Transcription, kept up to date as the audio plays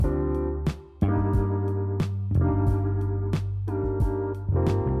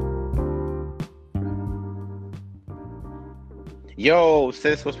Yo,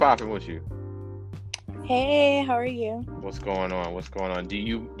 sis, what's poppin' with you? Hey, how are you? What's going on? What's going on? Do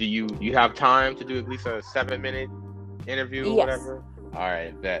you have time to do at least a 7 minute interview or Yes. whatever? All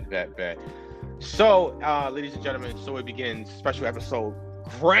right, bet. So, ladies and gentlemen, so it begins. Special episode,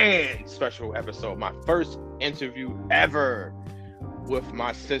 grand special episode. My first interview ever with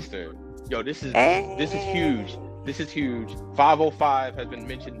my sister. Yo, this is huge. Hey. This is huge. 505 has been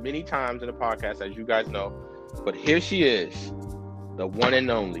mentioned many times in the podcast, as you guys know. But here she is, the one and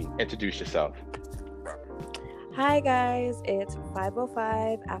only. Introduce yourself. Hi guys, it's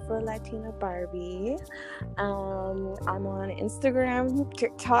 505 Afro Latina Barbie. I'm on Instagram,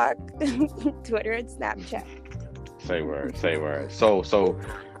 TikTok, Twitter, and Snapchat. Say word, say word. So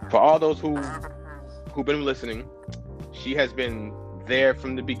for all those who've been listening, she has been there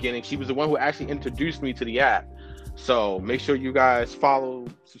from the beginning. She was the one who actually introduced me to the app. So make sure you guys follow,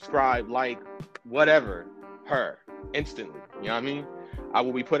 subscribe, like, whatever, her instantly. You know what I mean? I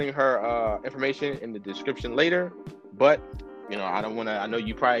will be putting her information in the description later, but I don't want to. I know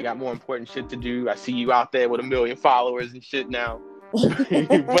you probably got more important shit to do. I see you out there with 1 million followers and shit now, but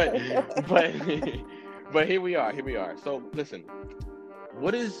but here we are. Here we are. So listen,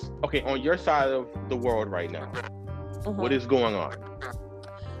 what is okay on your side of the world right now? What is going on?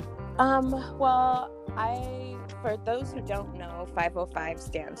 Well, for those who don't know, 505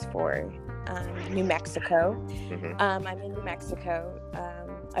 stands for New Mexico. I'm in New Mexico.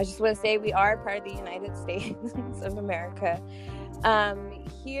 I just want to say we are part of the United States of America.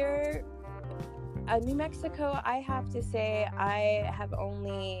 Here, New Mexico, I have to say I have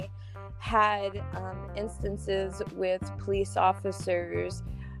only had instances with police officers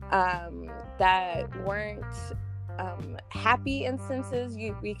that weren't happy instances.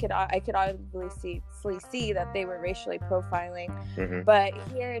 I could obviously see that they were racially profiling, but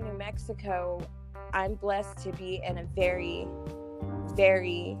here in New Mexico, I'm blessed to be in a very,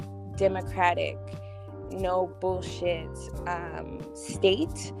 very democratic, no bullshit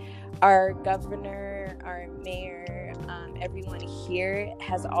state. Our governor, our mayor, everyone here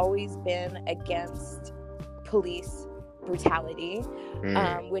has always been against police brutality,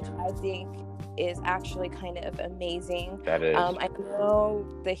 which I think is actually kind of amazing. That is.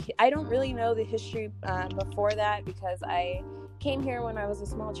 I don't really know the history before that because I came here when I was a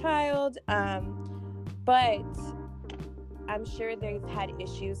small child, but I'm sure they've had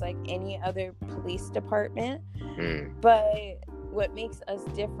issues like any other police department. But what makes us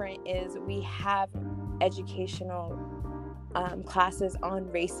different is we have educational classes on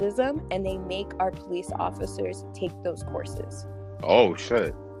racism, and they make our police officers take those courses. Oh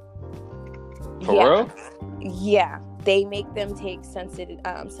shit. For real? Yeah, they make them take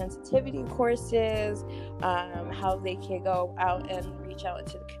sensitivity courses, how they can go out and reach out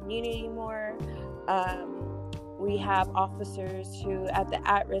into the community more. We have officers who, at the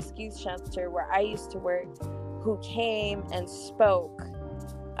at-risk youth shelter where I used to work, who came and spoke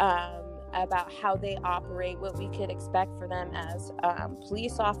about how they operate, what we could expect for them as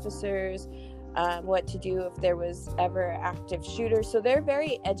police officers, what to do if there was ever active shooters. So they're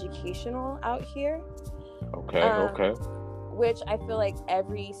very educational out here. Okay. Which I feel like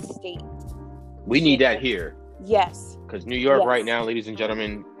every state. We need that here. Yes. Because New York right now, ladies and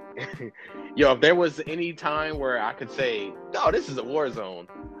gentlemen, yo, if there was any time where I could say, no, this is a war zone,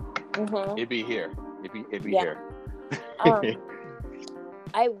 it'd be here. It'd be here.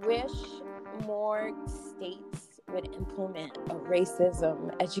 I wish more states would implement a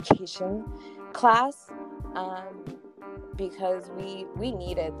racism education class, because we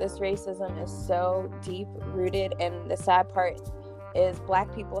need it. This racism is so deep rooted, and the sad part is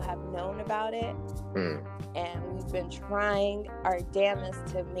Black people have known about it, and we've been trying our damnedest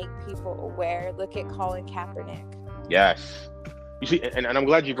to make people aware. Look at Colin Kaepernick. Yes. You see, and I'm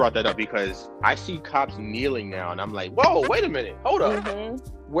glad you brought that up, because I see cops kneeling now, and I'm like, whoa, wait a minute, hold up.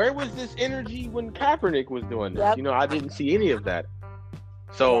 Where was this energy when Kaepernick was doing this? Yep. I didn't see any of that.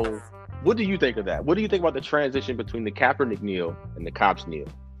 So, What do you think of that? What do you think about the transition between the Kaepernick kneel and the cops kneel?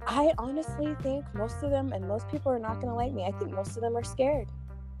 I honestly think most of them, and most people are not going to like me, I think most of them are scared.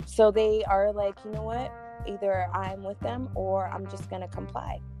 So they are like, you know what? Either I'm with them or I'm just going to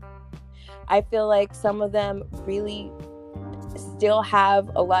comply. I feel like some of them really still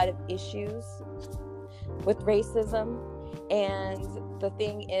have a lot of issues with racism. And the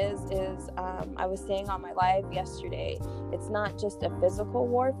thing is I was saying on my live yesterday, it's not just a physical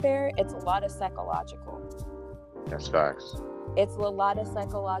warfare, it's a lot of psychological. That's facts. It's a lot of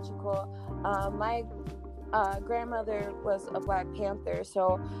psychological. grandmother was a Black Panther,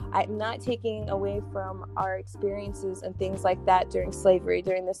 so I'm not taking away from our experiences and things like that during slavery,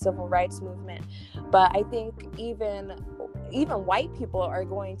 during the civil rights movement. But I think even white people are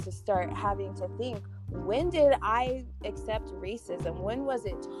going to start having to think, when did I accept racism? When was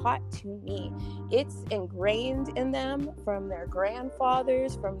it taught to me? It's ingrained in them from their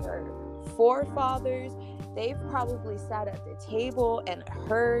grandfathers, from their forefathers. They've probably sat at the table and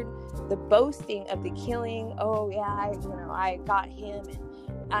heard the boasting of the killing. Oh yeah, I got him.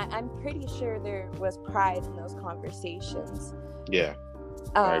 And I'm pretty sure there was pride in those conversations. Yeah,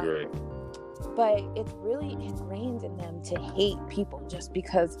 I agree. But it's really ingrained in them to hate people just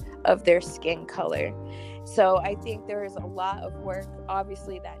because of their skin color. So I think there is a lot of work,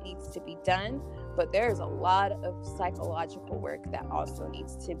 obviously, that needs to be done, but there's a lot of psychological work that also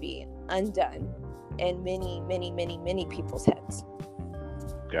needs to be undone in many people's heads.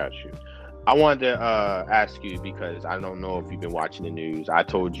 Got you. I wanted to ask you, because I don't know if you've been watching the news. I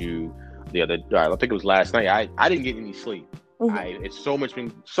told you I think it was last night, I didn't get any sleep. Mm-hmm. It's so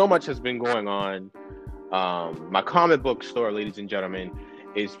much has been going on. My comic book store, ladies and gentlemen,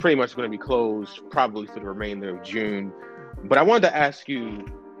 is pretty much going to be closed probably for the remainder of June. But I wanted to ask you,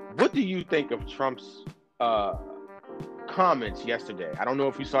 what do you think of Trump's comments yesterday? I don't know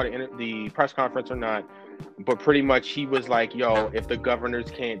if you saw the press conference or not, but pretty much he was like, yo, if the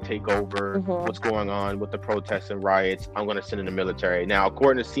governors can't take over what's going on with the protests and riots, I'm going to send in the military. Now,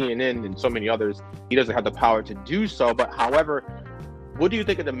 according to CNN and so many others, he doesn't have the power to do so. But however, what do you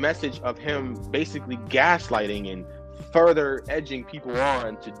think of the message of him basically gaslighting and further edging people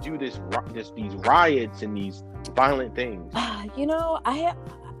on to do these riots and these violent things?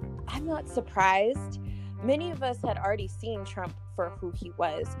 I'm not surprised. Many of us had already seen Trump for who he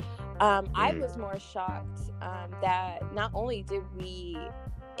was. I was more shocked that not only did we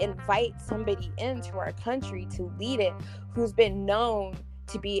invite somebody into our country to lead it who's been known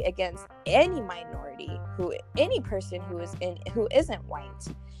to be against any minority, any person who isn't white,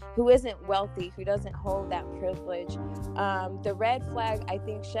 who isn't wealthy, who doesn't hold that privilege. The red flag, I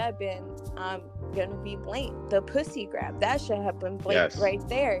think, should have been going to be blamed. The pussy grab, that should have been blamed right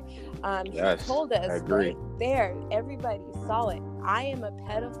there. He told us right there. Everybody saw it. I am a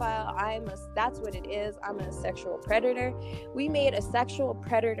pedophile. That's what it is. I'm a sexual predator. We made a sexual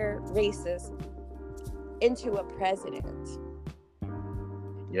predator racist into a president.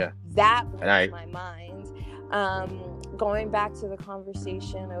 Yeah. That blows my mind. Going back to the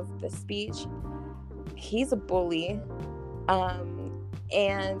conversation of the speech, he's a bully.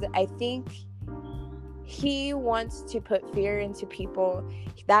 And I think he wants to put fear into people.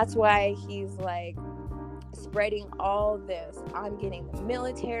 That's why he's like spreading all this. I'm getting the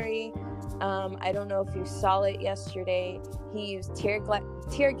military. I don't know if you saw it yesterday. He used tear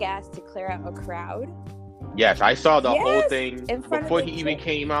gas to clear out a crowd. Yes, I saw the whole thing before he even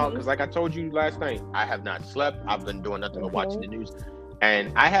came out, because like I told you last night, I have not slept. I've been doing nothing but watching the news.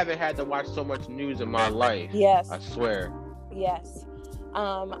 And I haven't had to watch so much news in my life. Yes. I swear. Yes.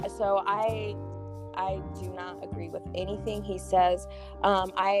 So I do not agree with anything he says.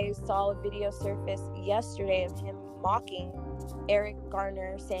 I saw a video surface yesterday of him mocking Eric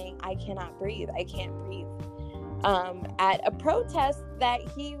Garner, saying, I cannot breathe. I can't breathe. At a protest that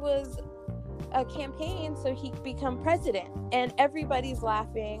he was a campaign so he could become president, and everybody's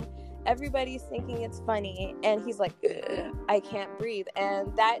laughing, everybody's thinking it's funny, and he's like, I can't breathe.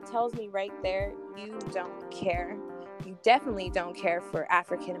 And that tells me right there, you don't care. You definitely don't care for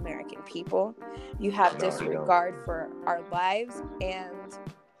African American people. You have disregard for our lives, and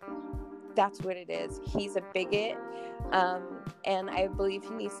that's what it is. He's a bigot, and I believe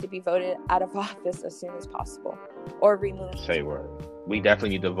he needs to be voted out of office as soon as possible, or removed. Say word. We definitely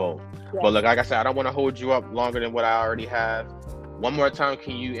need to vote. Yes. But look, like I said, I don't want to hold you up longer than what I already have. One more time,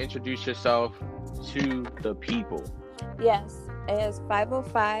 can you introduce yourself to the people? Yes, it is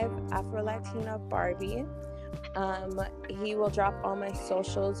 505 Afro-Latina Barbie. He will drop all my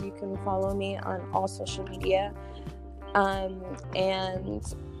socials. You can follow me on all social media. And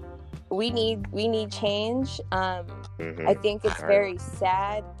we need change. I think it's very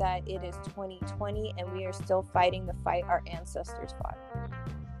sad that it is 2020 and we are still fighting the fight our ancestors fought.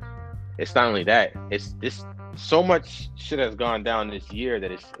 It's not only that, it's this so much shit has gone down this year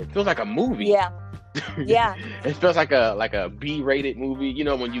that it feels like a movie. Yeah. It feels like a B-rated movie. You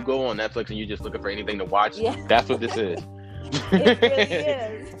know, when you go on Netflix and you're just looking for anything to watch, that's what this is. It really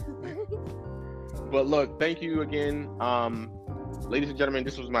is. But look, thank you again. Ladies and gentlemen,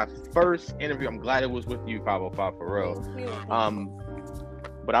 this was my first interview. I'm glad it was with you, 505, for real. Thank you.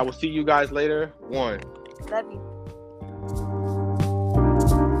 But I will see you guys later. One. Love you.